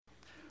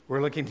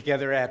We're looking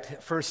together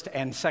at 1st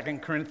and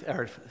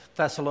 2nd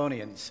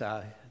Thessalonians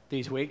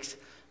these weeks,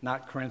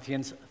 not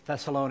Corinthians,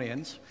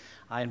 Thessalonians.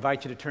 I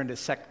invite you to turn to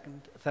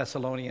 2nd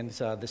Thessalonians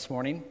this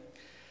morning.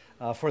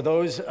 For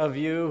those of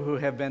you who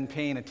have been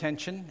paying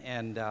attention,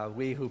 and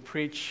we who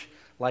preach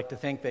like to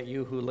think that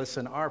you who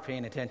listen are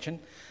paying attention,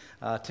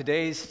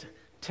 today's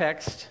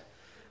text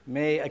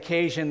may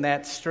occasion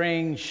that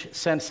strange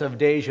sense of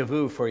déjà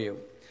vu for you.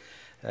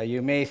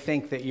 You may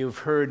think that you've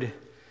heard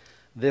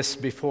this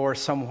before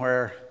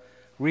somewhere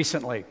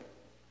recently.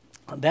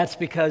 That's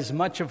because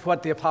much of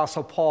what the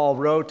Apostle Paul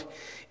wrote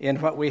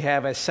in what we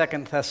have as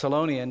 2nd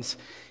Thessalonians,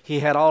 he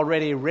had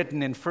already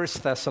written in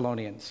 1st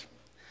Thessalonians.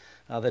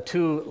 The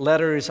two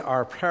letters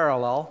are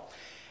parallel,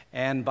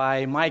 and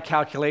by my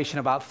calculation,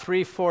 about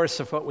 3/4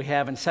 of what we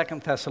have in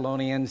 2nd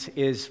Thessalonians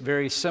is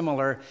very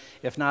similar,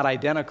 if not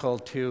identical,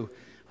 to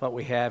what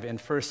we have in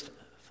 1st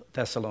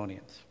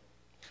Thessalonians.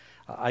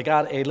 I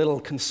got a little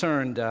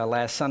concerned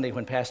last Sunday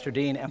when Pastor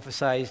Dean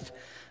emphasized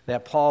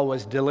that Paul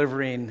was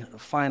delivering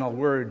final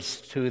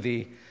words to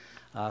the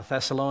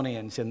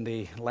Thessalonians in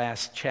the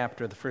last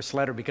chapter of the first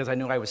letter, because I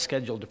knew I was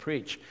scheduled to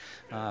preach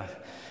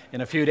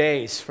in a few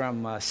days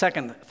from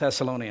 2nd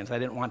Thessalonians. I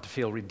didn't want to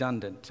feel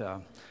redundant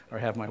or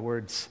have my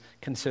words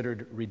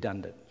considered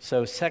redundant.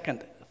 So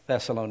 2nd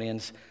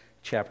Thessalonians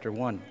chapter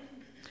 1.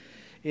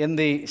 In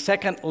the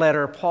second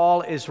letter,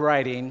 Paul is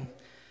writing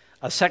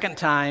a second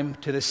time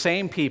to the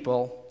same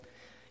people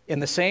in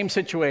the same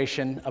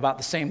situation about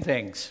the same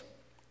things.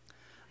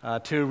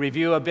 To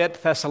review a bit,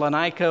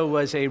 Thessalonica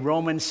was a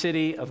Roman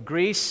city of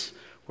Greece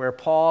where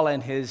Paul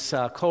and his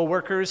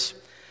co-workers,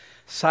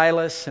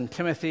 Silas and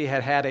Timothy,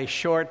 had had a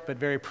short but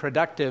very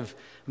productive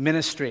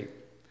ministry.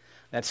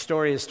 That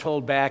story is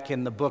told back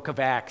in the book of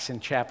Acts in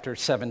chapter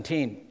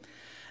 17.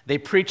 They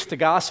preached the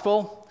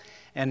gospel,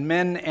 and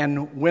men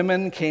and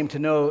women came to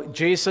know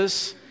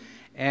Jesus,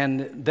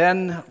 and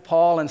then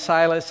Paul and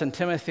Silas and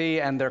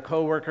Timothy and their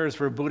co-workers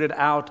were booted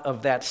out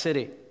of that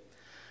city,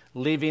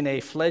 leaving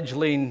a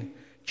fledgling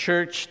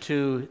church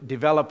to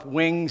develop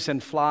wings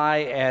and fly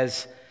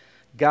as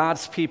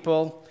God's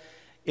people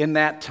in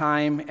that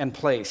time and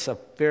place, a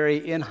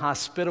very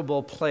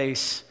inhospitable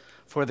place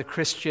for the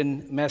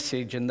Christian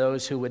message and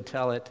those who would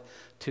tell it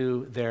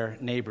to their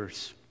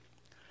neighbors.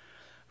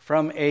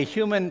 From a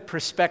human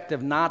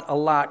perspective, not a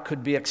lot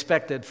could be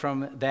expected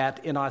from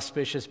that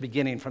inauspicious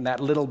beginning, from that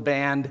little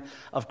band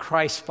of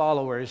Christ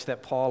followers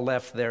that Paul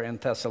left there in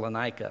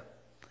Thessalonica.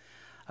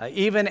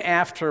 Even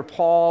after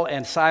Paul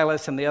and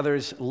Silas and the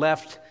others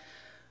left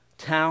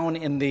town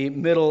in the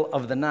middle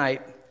of the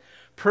night,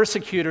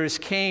 persecutors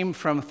came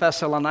from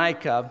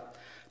Thessalonica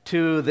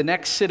to the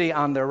next city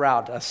on their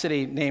route, a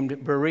city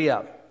named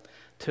Berea,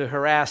 to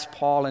harass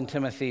Paul and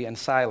Timothy and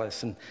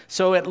Silas. And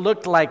so it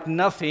looked like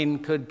nothing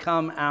could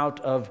come out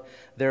of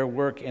their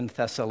work in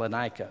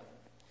Thessalonica.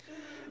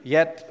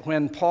 Yet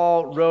when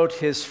Paul wrote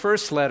his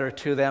first letter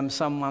to them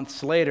some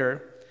months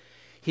later,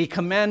 he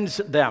commends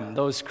them,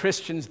 those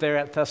Christians there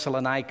at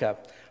Thessalonica,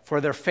 for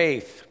their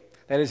faith.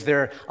 That is,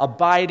 their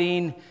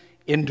abiding,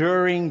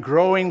 enduring,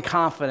 growing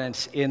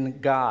confidence in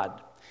God.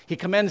 He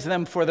commends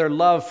them for their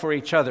love for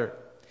each other.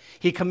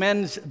 He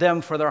commends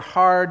them for their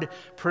hard,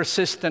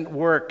 persistent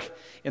work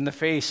in the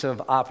face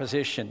of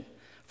opposition,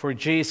 for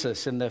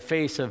Jesus in the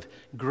face of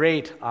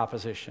great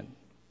opposition.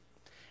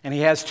 And he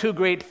has two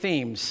great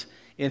themes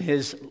in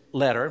his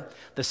letter,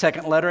 the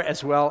second letter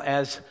as well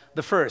as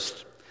the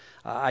first.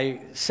 I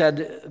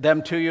said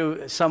them to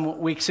you some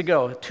weeks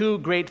ago. Two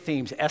great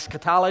themes,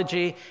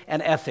 eschatology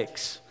and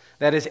ethics.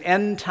 That is,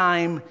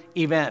 end-time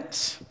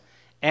events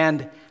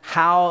and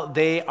how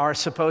they are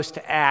supposed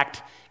to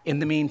act in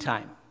the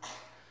meantime.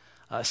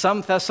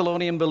 Some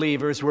Thessalonian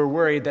believers were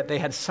worried that they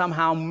had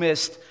somehow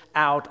missed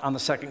out on the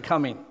second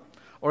coming,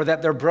 or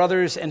that their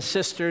brothers and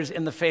sisters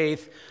in the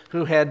faith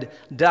who had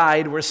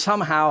died were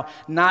somehow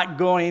not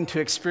going to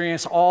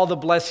experience all the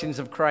blessings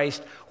of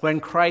Christ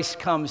when Christ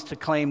comes to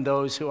claim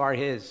those who are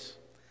his.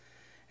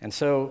 And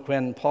so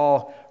when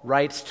Paul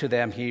writes to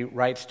them, he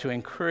writes to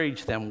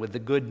encourage them with the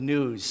good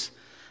news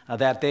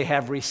that they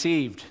have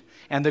received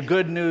and the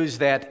good news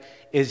that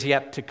is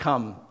yet to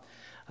come.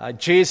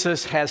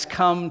 Jesus has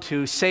come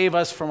to save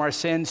us from our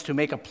sins, to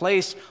make a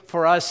place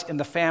for us in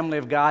the family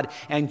of God,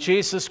 and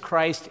Jesus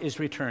Christ is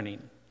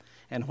returning.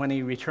 And when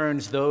he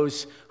returns,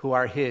 those who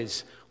are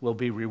his will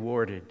be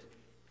rewarded.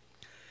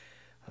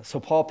 So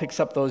Paul picks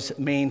up those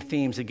main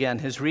themes again.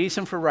 His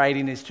reason for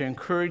writing is to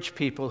encourage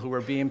people who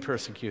were being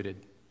persecuted,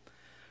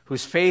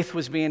 whose faith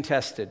was being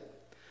tested,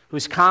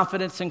 whose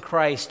confidence in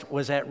Christ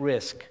was at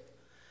risk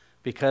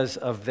because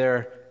of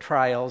their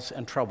trials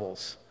and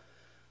troubles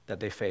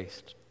that they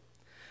faced.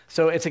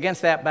 So it's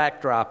against that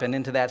backdrop and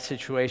into that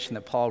situation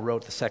that Paul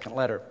wrote the second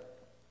letter.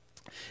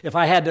 If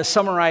I had to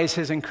summarize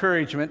his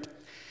encouragement,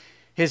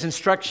 his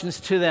instructions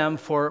to them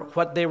for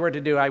what they were to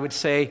do, I would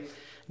say,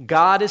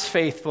 God is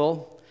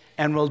faithful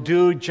and will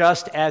do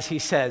just as he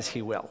says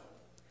he will.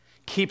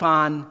 Keep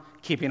on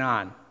keeping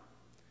on.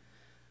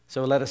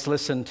 So let us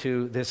listen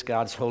to this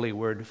God's holy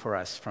word for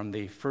us from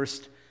the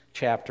first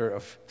chapter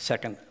of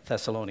 2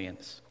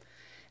 Thessalonians.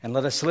 And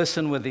let us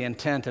listen with the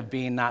intent of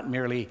being not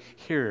merely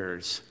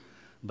hearers,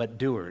 but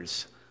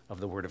doers of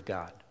the Word of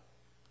God.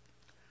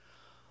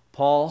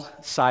 Paul,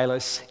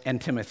 Silas,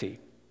 and Timothy,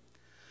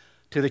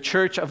 to the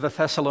church of the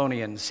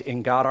Thessalonians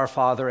in God our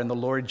Father and the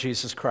Lord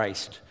Jesus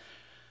Christ,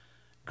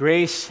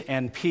 grace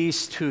and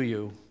peace to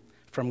you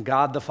from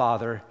God the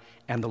Father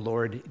and the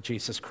Lord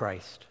Jesus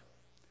Christ.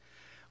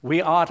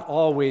 We ought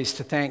always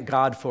to thank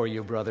God for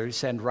you,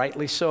 brothers, and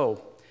rightly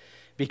so,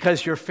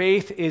 because your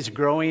faith is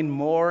growing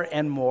more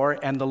and more,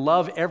 and the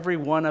love every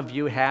one of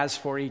you has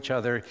for each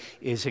other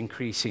is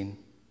increasing.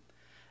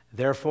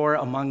 Therefore,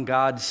 among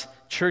God's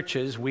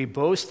churches, we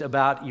boast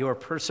about your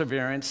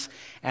perseverance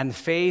and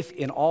faith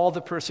in all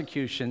the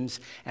persecutions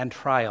and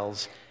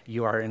trials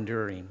you are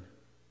enduring.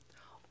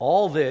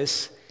 All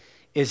this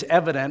is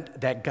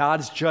evident that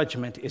God's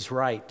judgment is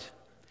right,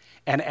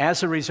 and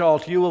as a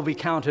result, you will be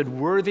counted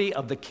worthy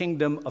of the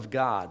kingdom of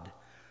God,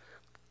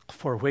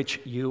 for which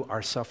you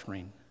are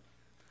suffering.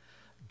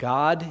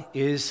 God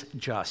is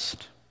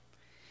just.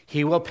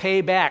 He will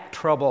pay back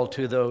trouble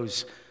to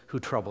those who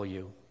trouble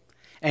you,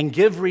 and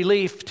give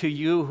relief to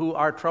you who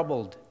are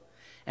troubled,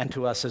 and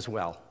to us as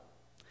well.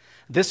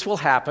 This will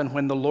happen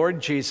when the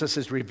Lord Jesus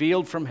is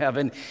revealed from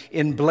heaven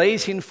in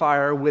blazing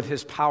fire with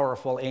his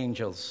powerful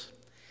angels.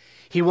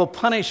 He will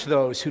punish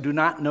those who do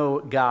not know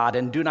God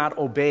and do not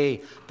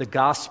obey the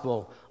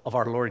gospel of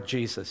our Lord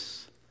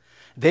Jesus.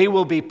 They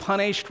will be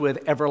punished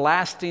with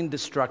everlasting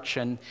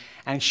destruction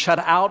and shut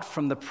out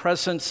from the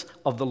presence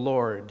of the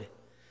Lord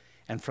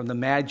and from the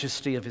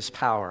majesty of his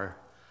power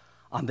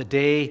on the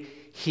day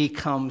he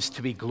comes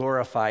to be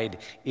glorified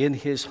in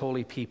his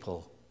holy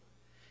people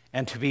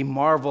and to be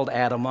marveled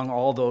at among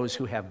all those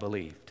who have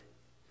believed.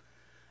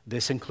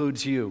 This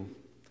includes you,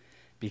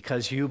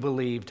 because you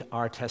believed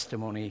our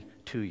testimony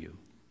to you.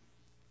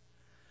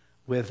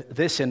 With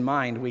this in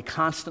mind, we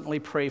constantly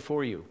pray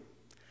for you,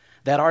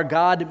 that our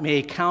God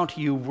may count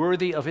you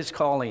worthy of his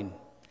calling,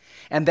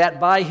 and that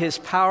by his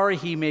power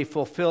he may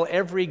fulfill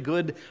every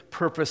good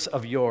purpose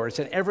of yours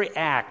and every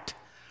act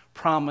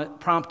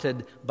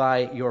prompted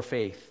by your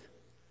faith.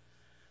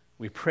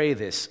 We pray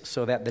this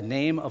so that the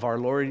name of our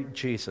Lord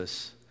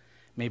Jesus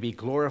may be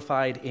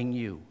glorified in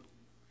you,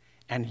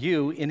 and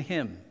you in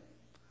him,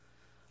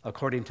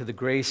 according to the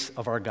grace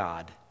of our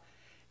God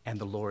and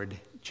the Lord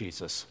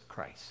Jesus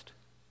Christ.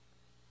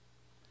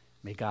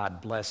 May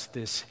God bless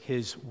this,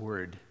 his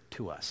word,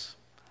 to us,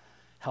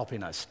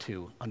 helping us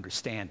to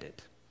understand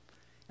it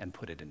and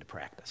put it into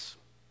practice.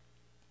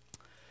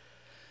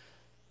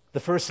 The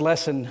first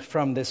lesson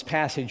from this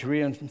passage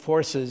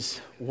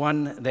reinforces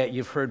one that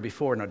you've heard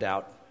before, no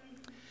doubt,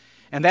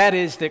 and that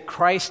is that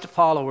Christ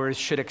followers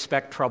should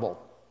expect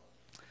trouble.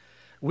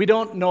 We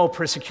don't know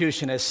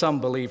persecution as some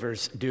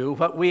believers do.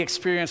 What we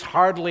experience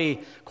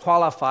hardly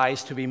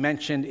qualifies to be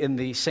mentioned in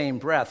the same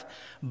breath,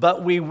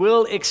 but we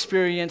will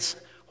experience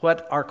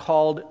what are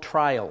called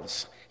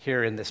trials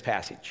here in this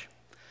passage.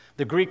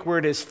 The Greek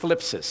word is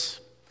thlipsis.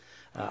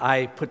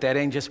 I put that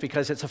in just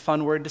because it's a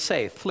fun word to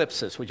say,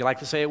 thlipsis. Would you like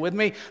to say it with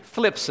me?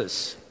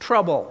 Thlipsis,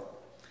 trouble.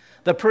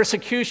 The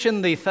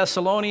persecution the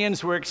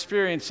Thessalonians were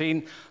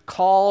experiencing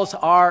calls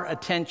our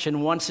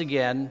attention once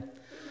again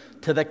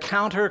to the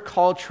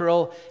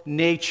countercultural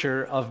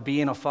nature of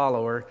being a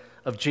follower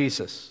of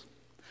Jesus.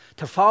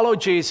 To follow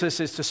Jesus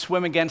is to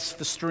swim against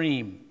the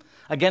stream,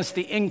 against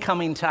the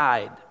incoming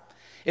tide.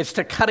 It's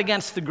to cut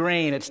against the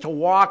grain. It's to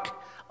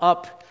walk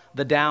up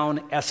the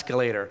down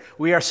escalator.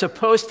 We are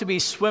supposed to be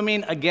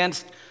swimming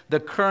against the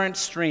current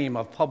stream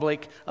of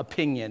public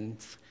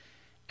opinions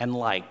and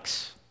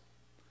likes.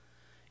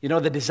 You know,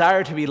 the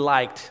desire to be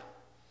liked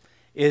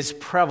is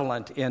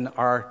prevalent in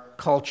our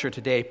culture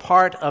today,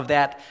 part of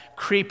that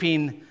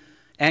creeping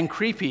and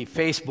creepy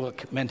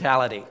Facebook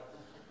mentality.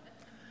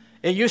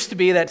 It used to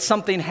be that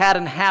something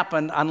hadn't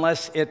happened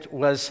unless it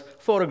was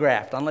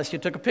photographed, unless you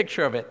took a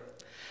picture of it.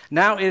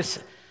 Now it's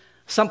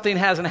something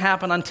hasn't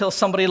happened until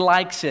somebody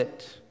likes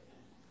it.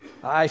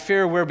 I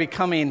fear we're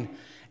becoming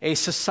a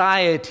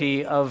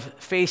society of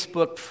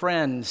Facebook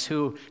friends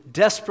who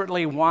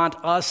desperately want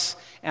us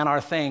and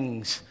our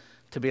things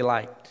to be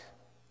liked.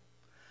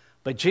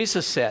 But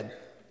Jesus said,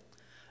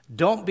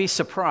 don't be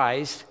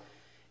surprised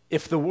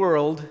if the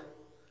world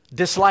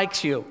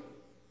dislikes you.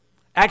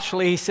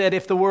 Actually, he said,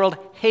 if the world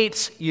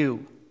hates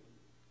you.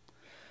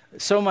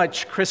 So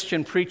much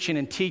Christian preaching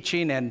and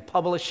teaching and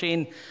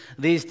publishing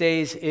these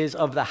days is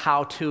of the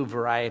how-to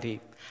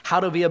variety. How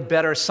to be a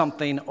better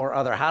something or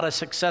other. How to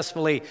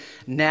successfully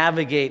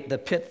navigate the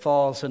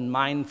pitfalls and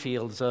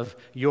minefields of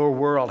your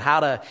world. How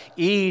to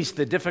ease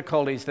the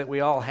difficulties that we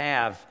all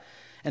have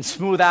and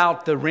smooth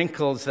out the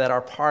wrinkles that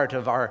are part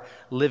of our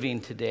living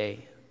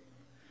today.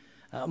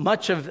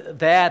 Much of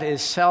that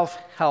is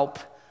self-help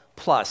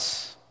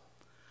plus.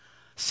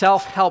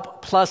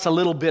 Self-help plus a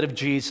little bit of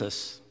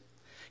Jesus.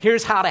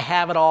 Here's how to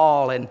have it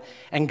all,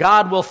 and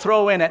God will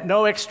throw in at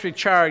no extra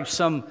charge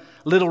some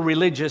little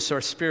religious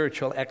or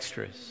spiritual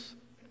extras.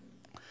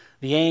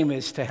 The aim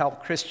is to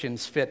help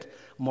Christians fit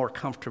more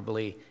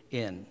comfortably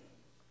in.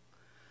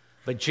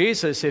 But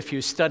Jesus, if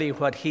you study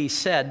what he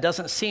said,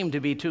 doesn't seem to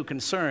be too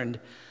concerned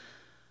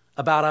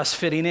about us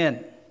fitting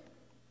in,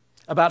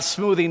 about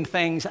smoothing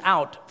things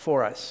out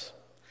for us.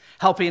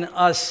 Helping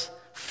us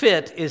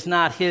fit is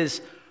not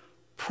his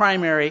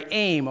primary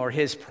aim or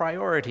his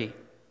priority.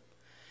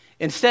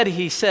 Instead,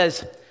 he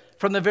says,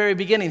 from the very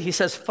beginning, he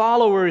says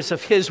followers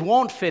of his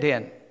won't fit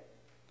in.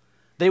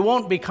 They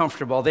won't be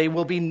comfortable. They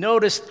will be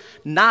noticed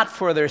not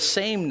for their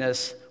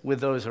sameness with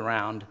those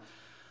around,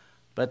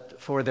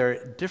 but for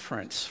their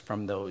difference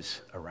from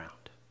those around.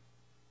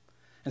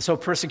 And so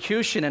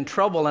persecution and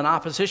trouble and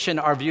opposition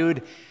are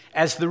viewed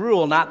as the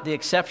rule, not the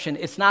exception.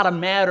 It's not a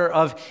matter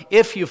of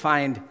if you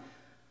find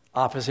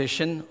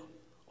opposition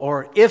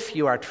or if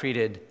you are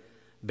treated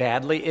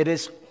badly. It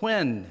is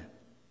when.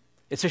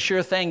 It's a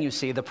sure thing, you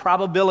see. The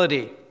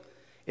probability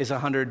is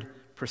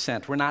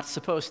 100%. We're not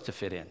supposed to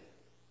fit in.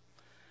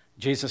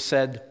 Jesus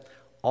said,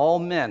 all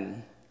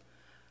men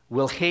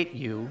will hate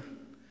you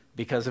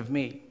because of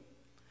me.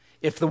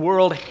 If the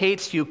world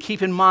hates you,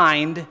 keep in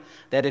mind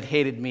that it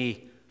hated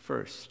me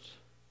first.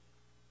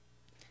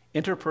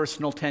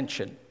 Interpersonal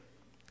tension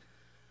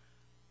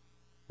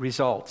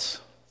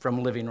results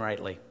from living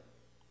rightly.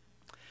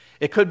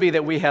 It could be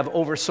that we have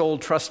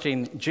oversold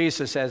trusting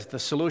Jesus as the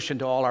solution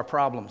to all our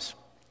problems,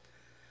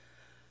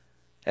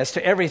 as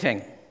to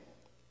everything,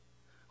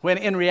 when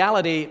in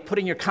reality,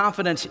 putting your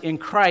confidence in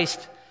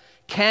Christ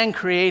can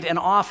create, and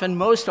often,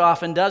 most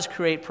often, does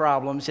create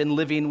problems in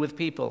living with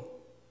people.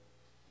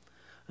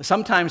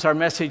 Sometimes our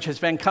message has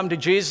been, come to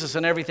Jesus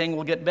and everything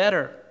will get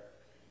better.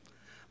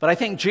 But I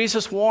think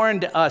Jesus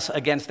warned us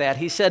against that.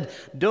 He said,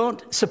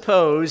 don't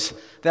suppose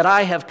that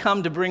I have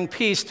come to bring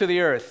peace to the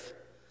earth.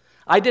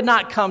 I did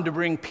not come to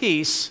bring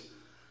peace,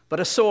 but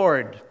a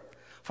sword.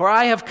 For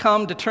I have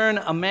come to turn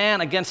a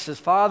man against his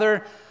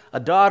father, a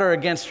daughter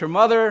against her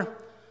mother,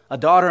 a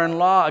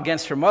daughter-in-law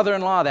against her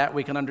mother-in-law, that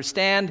we can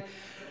understand.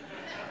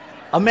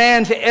 A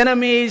man's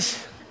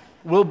enemies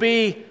will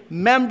be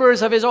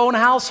members of his own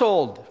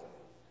household.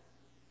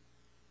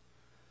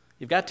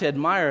 You've got to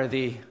admire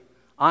the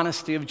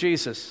honesty of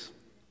Jesus.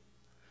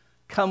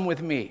 Come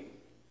with me,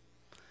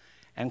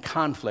 and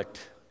conflict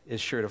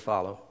is sure to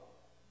follow.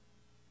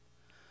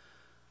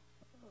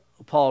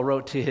 Paul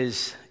wrote to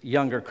his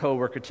younger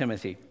co-worker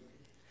Timothy,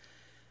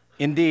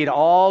 indeed,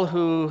 all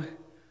who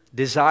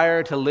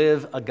desire to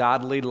live a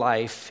godly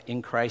life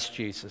in Christ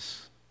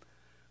Jesus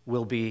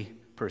will be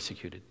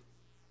persecuted.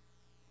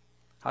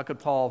 How could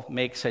Paul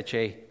make such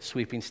a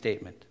sweeping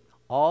statement?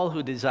 All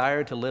who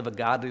desire to live a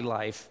godly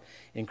life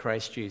in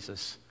Christ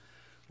Jesus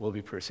will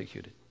be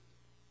persecuted.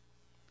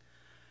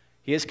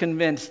 He is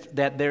convinced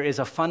that there is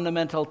a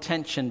fundamental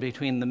tension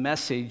between the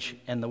message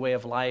and the way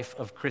of life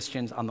of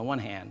Christians on the one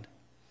hand,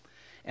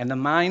 and the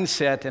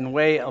mindset and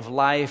way of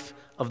life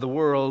of the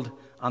world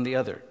on the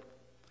other.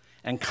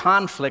 And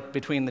conflict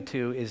between the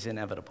two is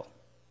inevitable.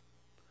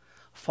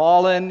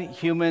 Fallen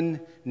human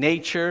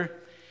nature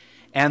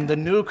and the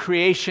new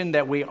creation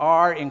that we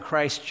are in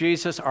Christ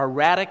Jesus are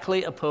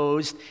radically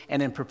opposed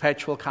and in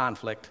perpetual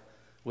conflict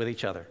with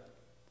each other.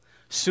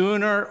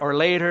 Sooner or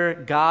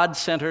later,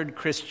 God-centered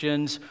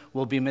Christians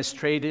will be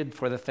mistreated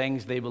for the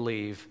things they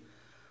believe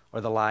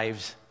or the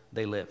lives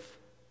they live.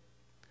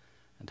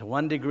 And to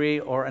one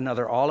degree or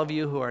another, all of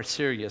you who are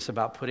serious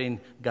about putting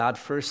God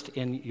first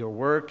in your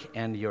work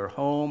and your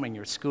home and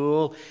your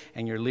school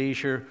and your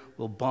leisure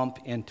will bump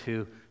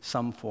into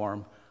some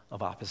form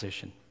of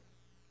opposition.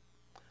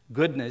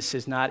 Goodness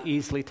is not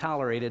easily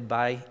tolerated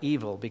by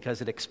evil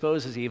because it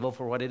exposes evil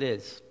for what it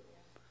is.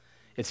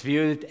 It's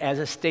viewed as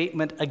a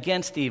statement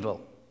against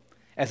evil,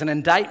 as an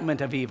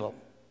indictment of evil,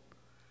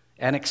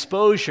 an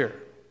exposure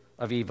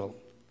of evil.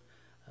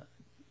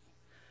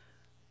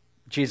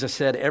 Jesus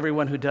said,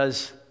 everyone who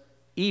does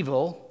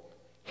evil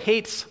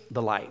hates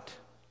the light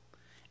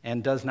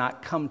and does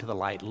not come to the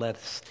light,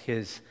 lest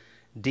his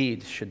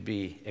deeds should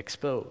be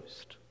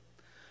exposed.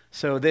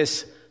 So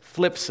this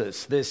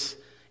thlipsis, this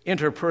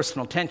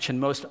interpersonal tension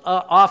most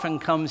often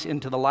comes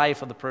into the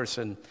life of the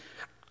person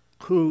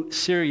who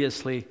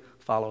seriously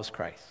follows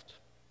Christ.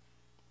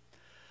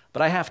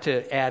 But I have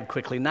to add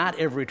quickly, not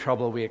every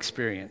trouble we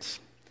experience,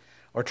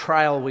 or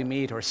trial we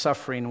meet, or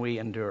suffering we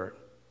endure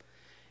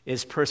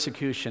is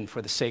persecution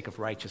for the sake of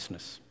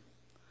righteousness.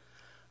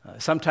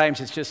 Sometimes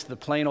it's just the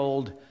plain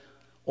old,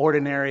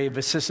 ordinary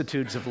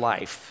vicissitudes of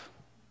life.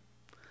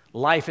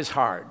 Life is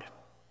hard.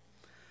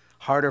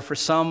 Harder for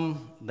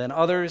some than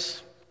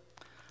others.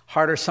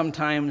 Harder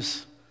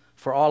sometimes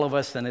for all of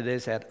us than it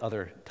is at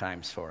other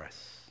times for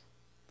us.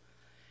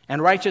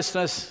 And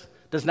righteousness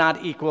does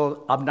not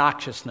equal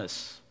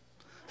obnoxiousness.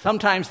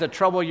 Sometimes the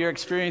trouble you're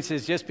experiencing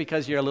is just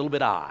because you're a little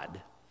bit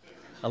odd,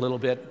 a little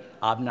bit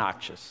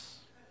obnoxious.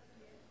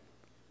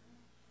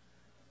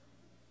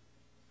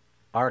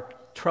 Our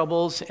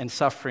troubles and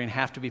suffering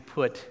have to be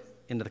put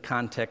into the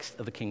context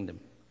of the kingdom.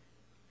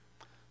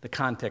 The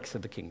context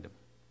of the kingdom.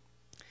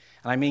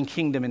 And I mean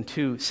kingdom in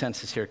two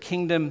senses here.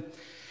 Kingdom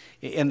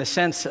in the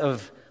sense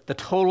of the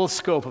total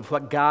scope of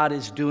what God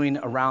is doing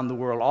around the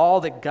world.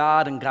 All that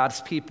God and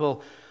God's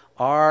people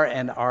are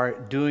and are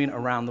doing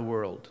around the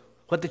world.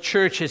 What the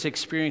church is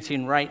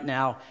experiencing right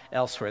now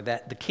elsewhere,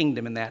 that the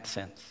kingdom in that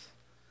sense.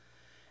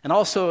 and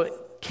also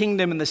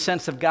kingdom in the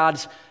sense of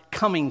God's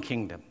coming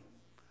kingdom,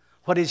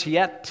 what is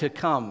yet to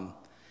come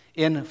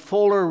in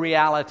fuller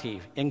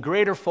reality, in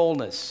greater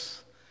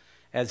fullness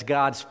as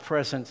God's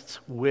presence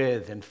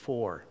with and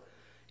for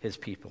his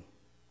people.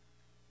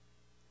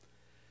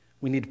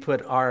 We need to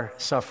put our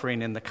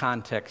suffering in the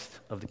context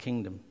of the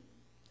kingdom.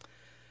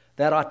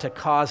 That ought to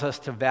cause us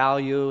to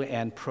value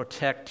and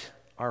protect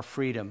our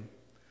freedom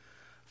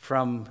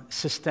from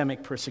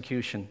systemic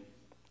persecution.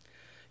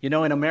 You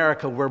know, in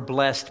America, we're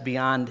blessed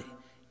beyond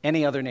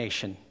any other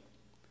nation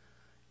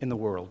in the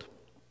world.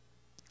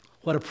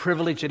 What a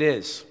privilege it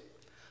is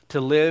to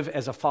live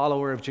as a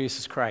follower of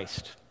Jesus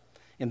Christ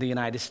in the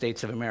United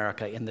States of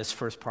America in this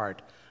first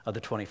part of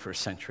the 21st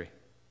century.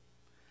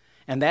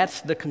 And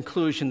that's the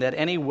conclusion that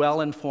any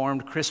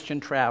well-informed Christian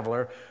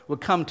traveler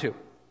would come to.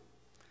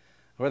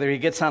 Whether he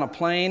gets on a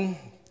plane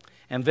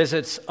and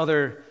visits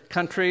other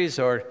countries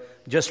or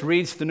just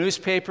reads the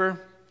newspaper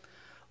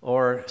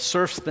or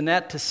surfs the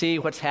net to see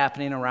what's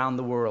happening around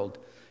the world,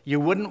 you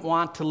wouldn't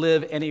want to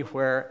live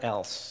anywhere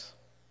else.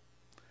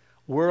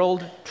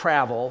 World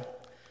travel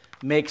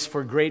makes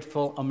for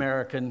grateful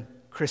American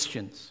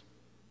Christians.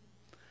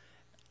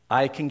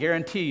 I can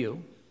guarantee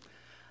you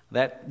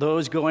that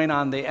those going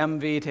on the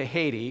MV to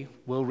Haiti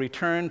will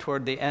return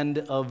toward the end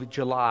of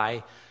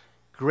July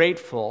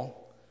grateful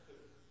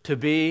to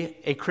be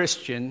a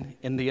Christian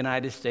in the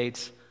United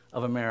States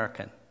of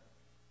America.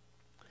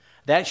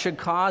 That should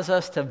cause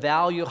us to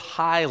value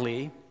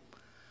highly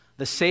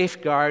the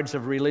safeguards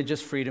of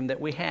religious freedom that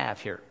we have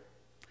here.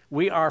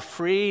 We are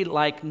free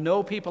like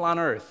no people on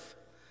earth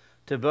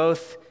to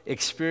both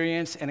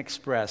experience and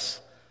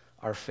express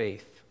our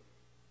faith.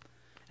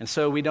 And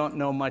so we don't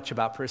know much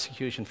about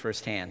persecution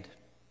firsthand.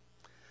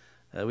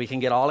 We can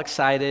get all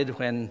excited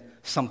when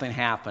something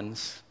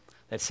happens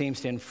that seems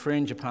to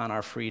infringe upon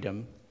our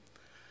freedom.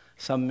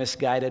 Some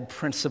misguided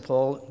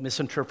principle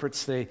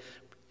misinterprets the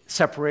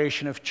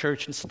separation of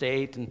church and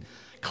state and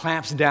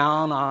clamps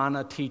down on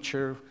a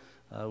teacher,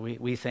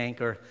 we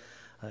think, or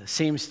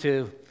seems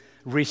to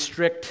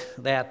restrict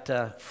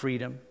that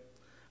freedom.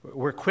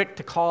 We're quick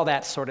to call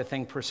that sort of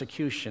thing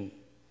persecution.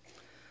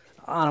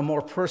 On a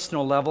more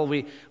personal level,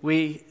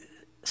 we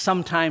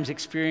sometimes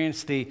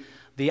experience the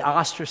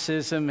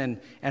ostracism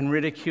and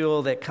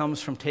ridicule that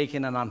comes from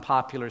taking an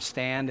unpopular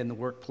stand in the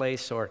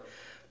workplace or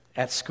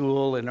at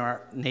school, in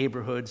our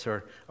neighborhoods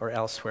or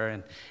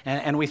elsewhere.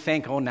 And we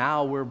think, oh,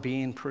 now we're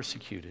being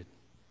persecuted.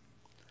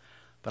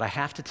 But I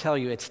have to tell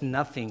you, it's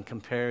nothing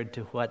compared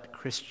to what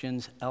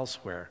Christians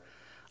elsewhere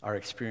are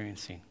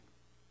experiencing.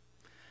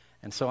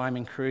 And so I'm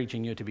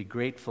encouraging you to be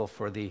grateful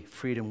for the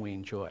freedom we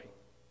enjoy.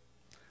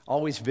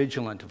 Always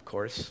vigilant, of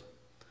course,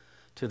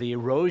 to the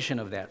erosion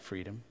of that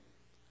freedom,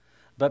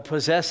 but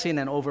possessing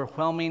an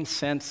overwhelming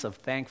sense of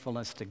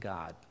thankfulness to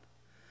God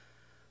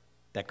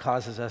that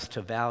causes us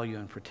to value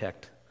and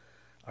protect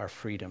our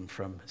freedom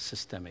from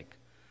systemic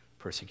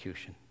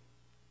persecution.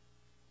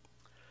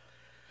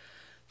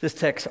 This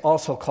text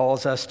also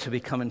calls us to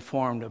become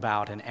informed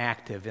about and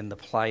active in the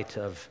plight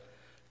of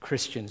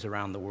Christians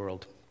around the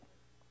world.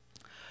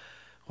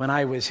 When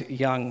I was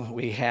young,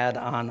 we had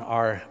on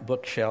our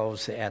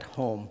bookshelves at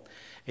home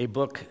a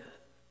book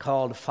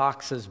called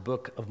Fox's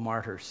Book of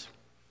Martyrs.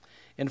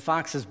 In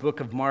Fox's Book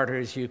of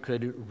Martyrs, you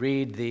could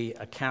read the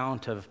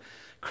account of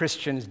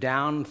Christians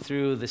down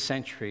through the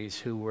centuries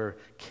who were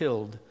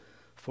killed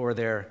for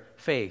their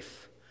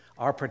faith.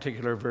 Our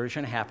particular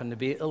version happened to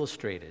be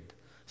illustrated,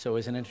 so it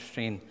was an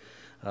interesting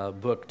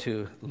book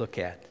to look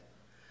at.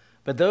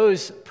 But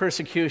those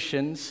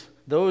persecutions,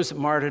 those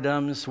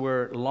martyrdoms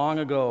were long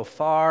ago,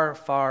 far,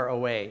 far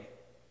away.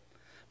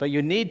 But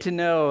you need to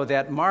know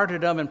that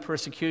martyrdom and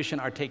persecution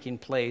are taking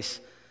place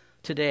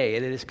today.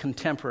 It is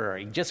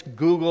contemporary. Just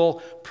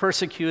Google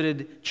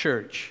persecuted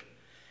church,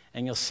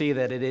 and you'll see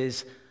that it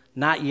is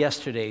not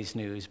yesterday's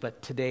news,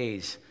 but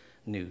today's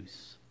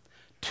news.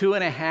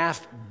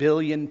 2.5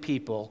 billion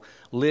people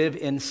live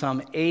in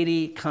some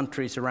 80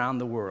 countries around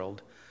the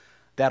world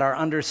that are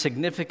under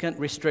significant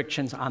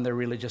restrictions on their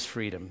religious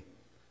freedom.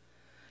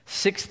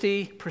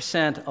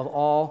 60% of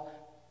all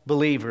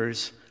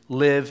believers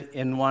live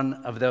in one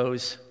of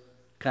those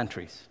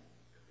countries.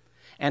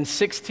 And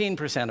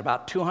 16%,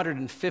 about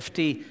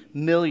 250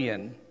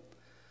 million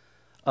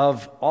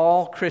of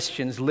all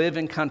Christians live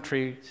in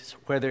countries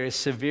where there is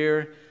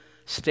severe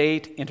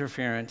state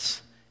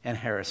interference and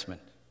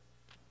harassment.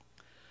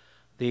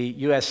 The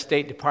U.S.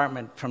 State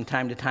Department from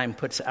time to time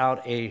puts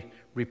out a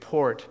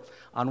report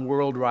on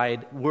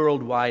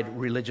worldwide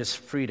religious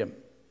freedom.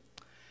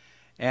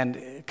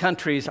 And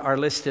countries are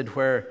listed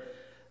where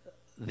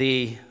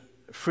the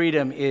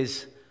freedom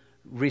is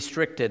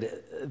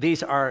restricted.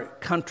 These are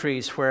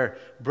countries where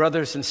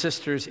brothers and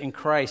sisters in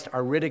Christ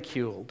are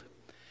ridiculed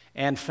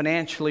and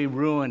financially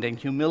ruined and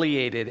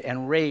humiliated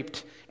and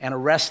raped and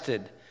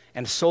arrested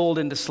and sold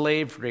into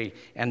slavery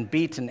and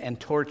beaten and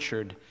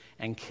tortured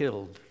and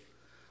killed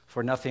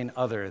for nothing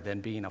other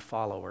than being a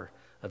follower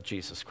of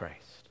Jesus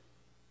Christ.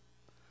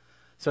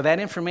 So that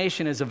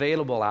information is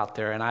available out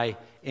there, and I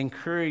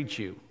encourage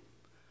you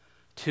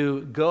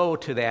to go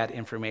to that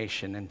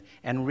information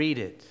and read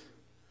it,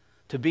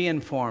 to be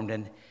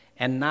informed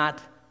and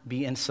not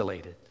be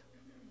insulated.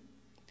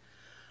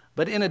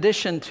 But in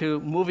addition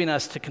to moving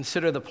us to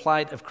consider the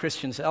plight of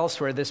Christians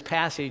elsewhere, this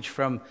passage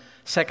from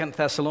 2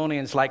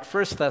 Thessalonians, like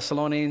 1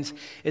 Thessalonians,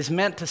 is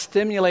meant to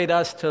stimulate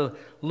us to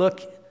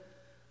look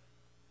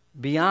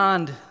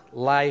beyond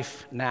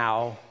life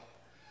now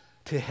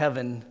to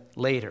heaven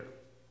later.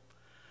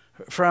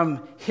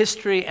 From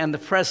history and the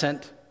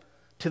present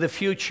to the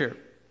future,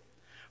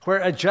 where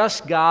a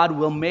just God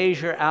will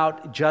measure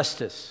out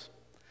justice,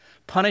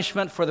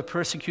 punishment for the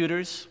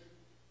persecutors,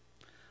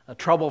 a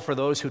trouble for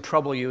those who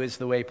trouble you is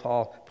the way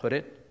Paul put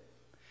it,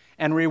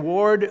 and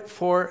reward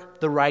for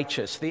the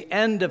righteous, the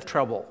end of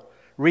trouble,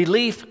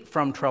 relief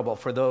from trouble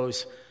for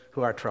those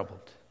who are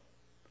troubled.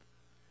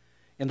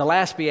 In the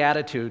last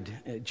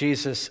beatitude,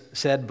 Jesus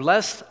said,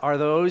 "Blessed are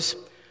those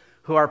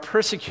who are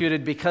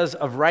persecuted because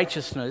of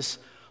righteousness,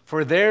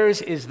 for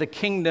theirs is the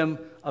kingdom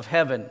of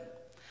heaven.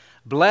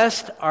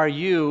 Blessed are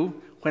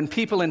you when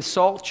people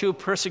insult you,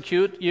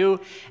 persecute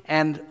you,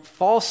 and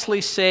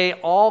falsely say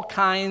all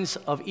kinds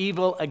of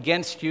evil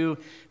against you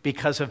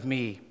because of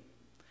me.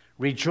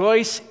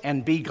 Rejoice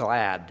and be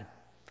glad,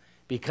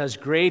 because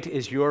great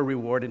is your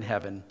reward in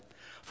heaven.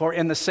 For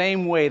in the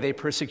same way they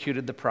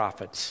persecuted the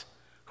prophets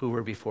who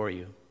were before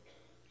you."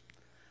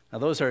 Now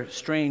those are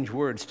strange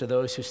words to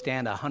those who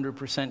stand a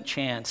 100%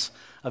 chance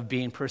of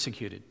being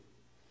persecuted.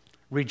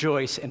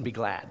 Rejoice and be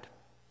glad.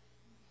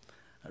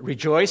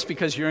 Rejoice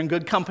because you're in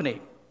good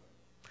company.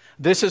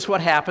 This is what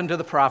happened to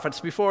the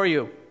prophets before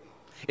you.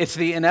 It's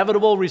the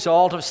inevitable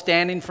result of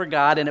standing for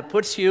God, and it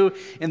puts you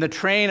in the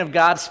train of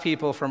God's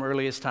people from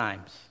earliest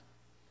times.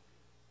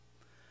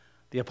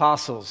 The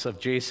apostles of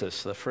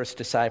Jesus, the first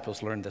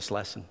disciples, learned this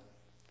lesson.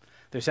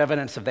 There's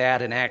evidence of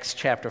that in Acts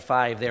chapter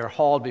 5. They are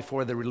hauled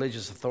before the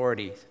religious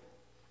authorities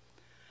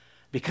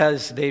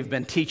because they've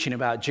been teaching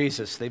about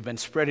Jesus. They've been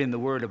spreading the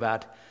word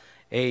about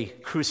a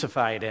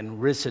crucified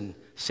and risen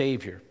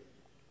Savior.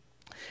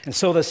 And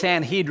so the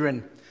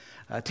Sanhedrin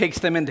takes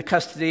them into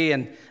custody,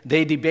 and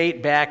they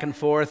debate back and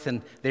forth,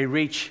 and they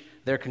reach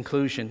their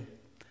conclusion.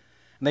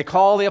 And they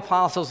call the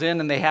apostles in,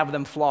 and they have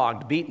them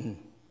flogged,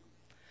 beaten.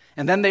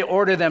 And then they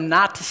order them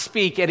not to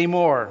speak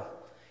anymore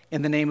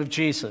in the name of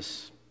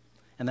Jesus.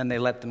 And then they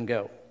let them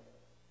go.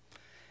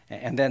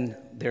 And then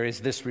there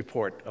is this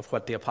report of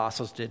what the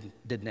apostles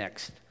did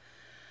next.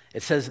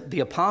 It says,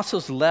 "The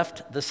apostles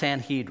left the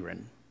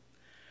Sanhedrin,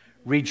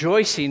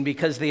 rejoicing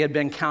because they had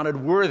been counted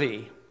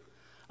worthy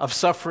of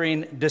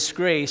suffering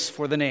disgrace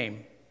for the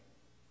name."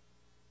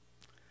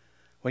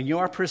 When you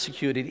are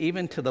persecuted,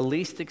 even to the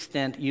least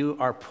extent, you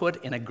are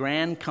put in a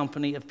grand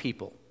company of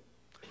people.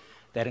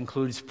 That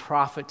includes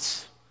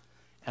prophets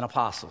and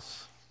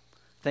apostles.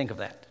 Think of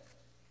that.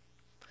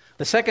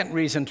 The second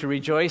reason to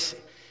rejoice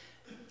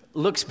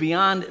looks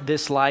beyond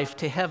this life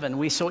to heaven.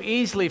 We so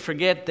easily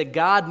forget that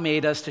God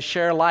made us to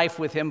share life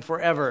with Him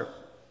forever.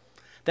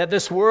 That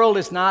this world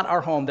is not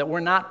our home, that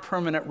we're not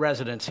permanent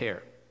residents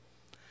here.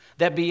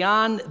 That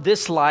beyond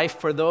this life,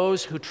 for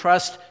those who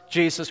trust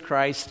Jesus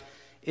Christ,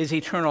 is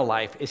eternal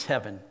life, is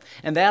heaven.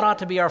 And that ought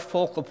to be our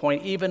focal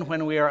point, even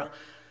when we are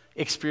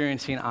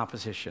experiencing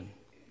opposition.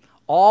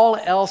 All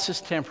else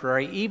is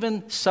temporary,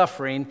 even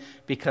suffering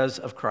because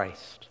of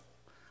Christ.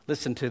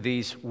 Listen to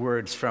these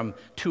words from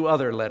two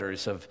other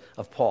letters of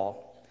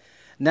Paul.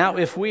 "Now,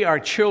 if we are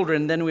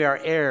children, then we are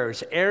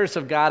heirs, heirs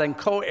of God and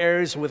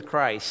co-heirs with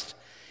Christ,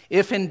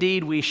 if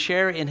indeed we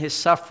share in His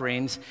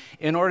sufferings,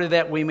 in order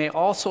that we may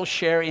also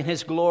share in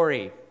His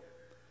glory.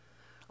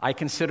 I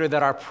consider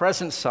that our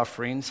present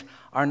sufferings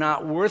are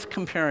not worth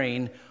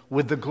comparing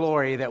with the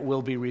glory that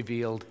will be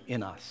revealed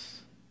in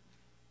us.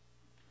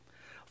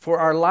 For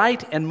our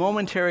light and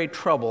momentary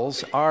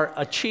troubles are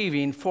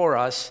achieving for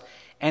us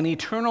an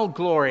eternal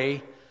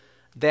glory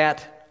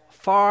that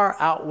far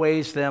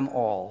outweighs them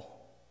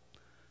all.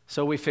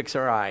 So we fix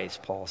our eyes,"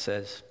 Paul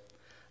says,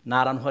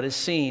 "not on what is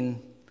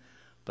seen,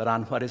 but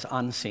on what is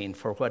unseen.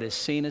 For what is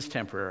seen is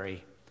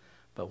temporary,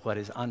 but what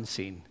is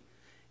unseen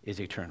is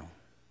eternal."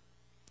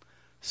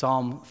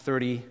 Psalm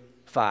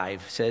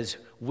 35 says,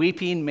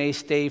 "Weeping may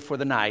stay for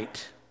the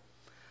night,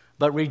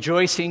 but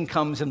rejoicing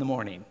comes in the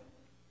morning."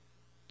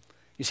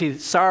 You see,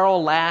 sorrow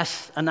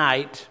lasts a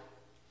night,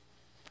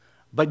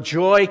 but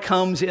joy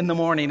comes in the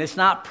morning. It's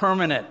not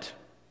permanent,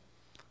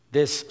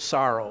 this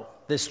sorrow,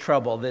 this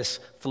trouble, this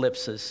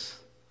thlipsis.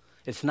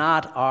 It's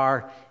not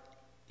our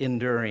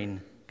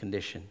enduring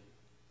condition.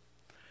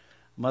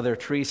 Mother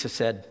Teresa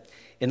said,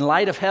 "In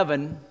light of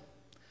heaven,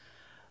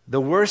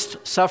 the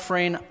worst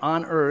suffering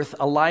on earth,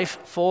 a life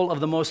full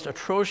of the most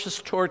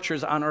atrocious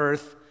tortures on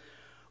earth,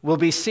 will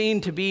be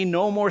seen to be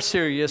no more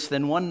serious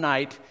than one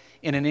night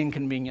in an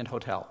inconvenient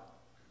hotel."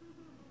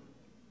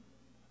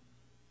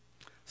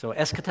 So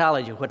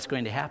eschatology, what's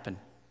going to happen?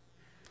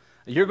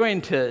 You're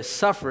going to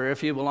suffer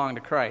if you belong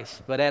to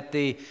Christ, but at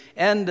the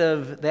end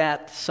of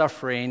that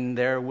suffering,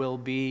 there will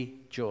be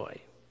joy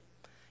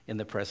in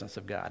the presence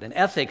of God. In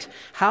ethics,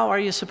 how are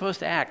you supposed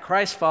to act?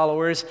 Christ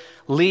followers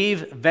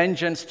leave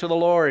vengeance to the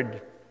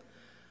Lord.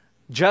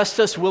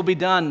 Justice will be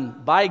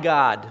done by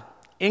God,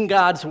 in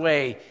God's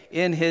way,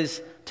 in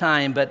his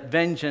time, but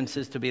vengeance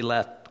is to be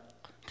left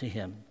to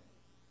him.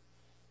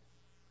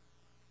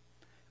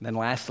 And then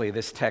lastly,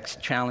 this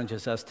text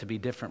challenges us to be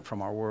different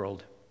from our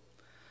world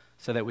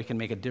so that we can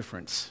make a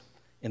difference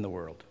in the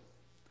world.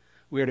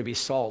 We are to be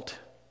salt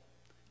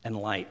and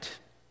light.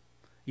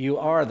 You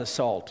are the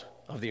salt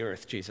of the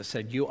earth, Jesus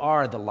said. You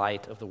are the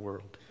light of the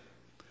world.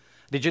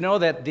 Did you know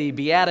that the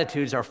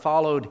Beatitudes are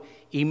followed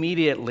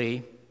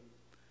immediately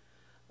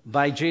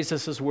by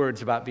Jesus'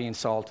 words about being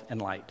salt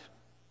and light?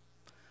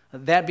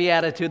 That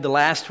beatitude, the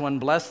last one,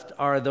 blessed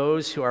are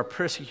those who are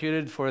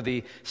persecuted for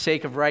the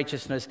sake of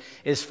righteousness,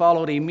 is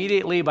followed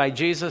immediately by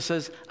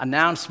Jesus'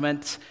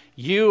 announcements,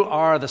 you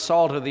are the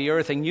salt of the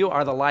earth and you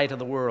are the light of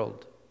the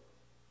world.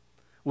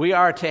 We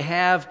are to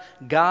have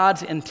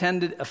God's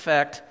intended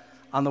effect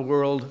on the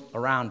world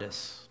around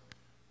us.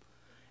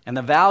 And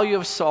the value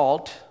of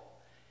salt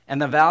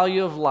and the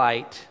value of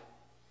light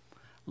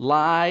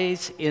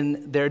lies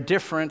in their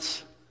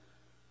difference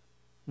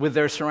with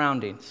their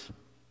surroundings.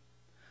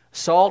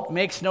 Salt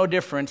makes no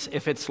difference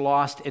if it's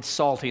lost its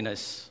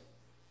saltiness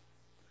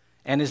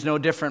and is no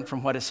different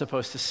from what it's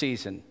supposed to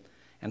season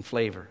and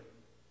flavor.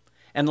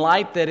 And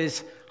light that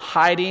is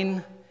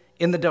hiding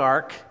in the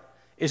dark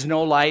is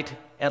no light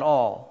at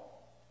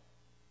all.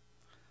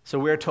 So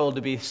we're told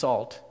to be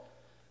salt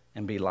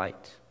and be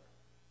light.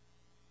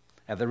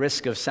 At the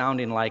risk of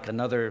sounding like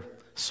another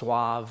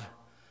suave,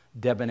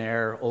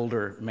 debonair,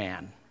 older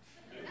man,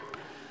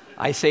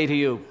 I say to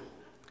you,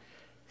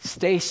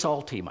 stay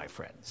salty, my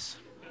friends.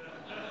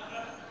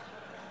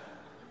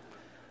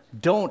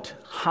 Don't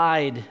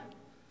hide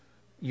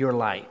your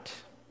light.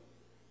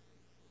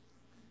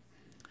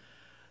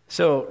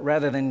 So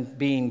rather than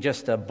being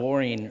just a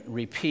boring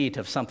repeat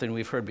of something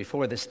we've heard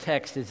before, this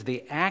text is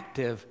the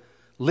active,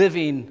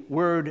 living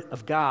Word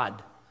of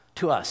God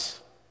to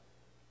us.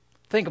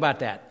 Think about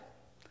that.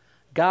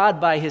 God,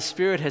 by His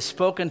Spirit, has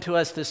spoken to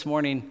us this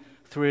morning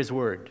through His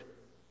Word.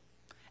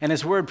 And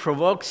His Word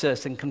provokes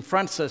us and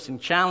confronts us and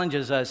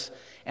challenges us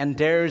and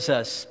dares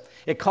us.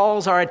 It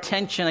calls our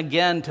attention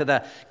again to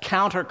the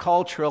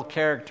countercultural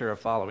character of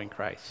following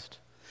Christ.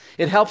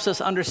 It helps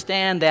us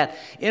understand that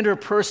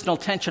interpersonal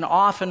tension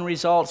often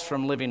results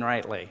from living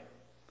rightly.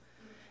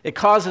 It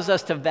causes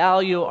us to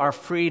value our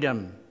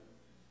freedom.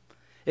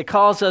 It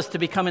calls us to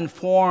become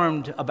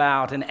informed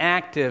about and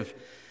active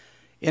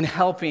in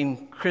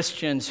helping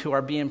Christians who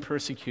are being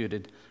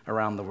persecuted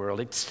around the world.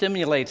 It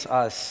stimulates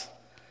us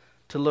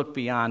to look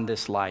beyond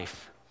this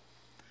life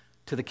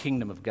to the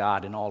kingdom of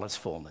God in all its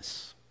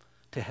fullness,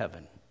 to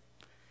heaven.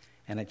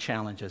 And it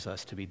challenges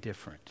us to be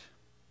different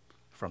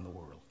from the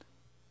world.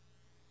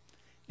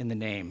 In the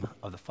name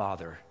of the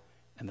Father,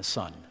 and the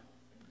Son,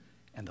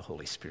 and the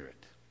Holy Spirit.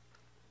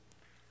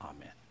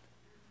 Amen.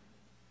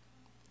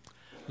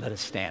 Let us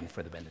stand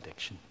for the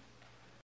benediction.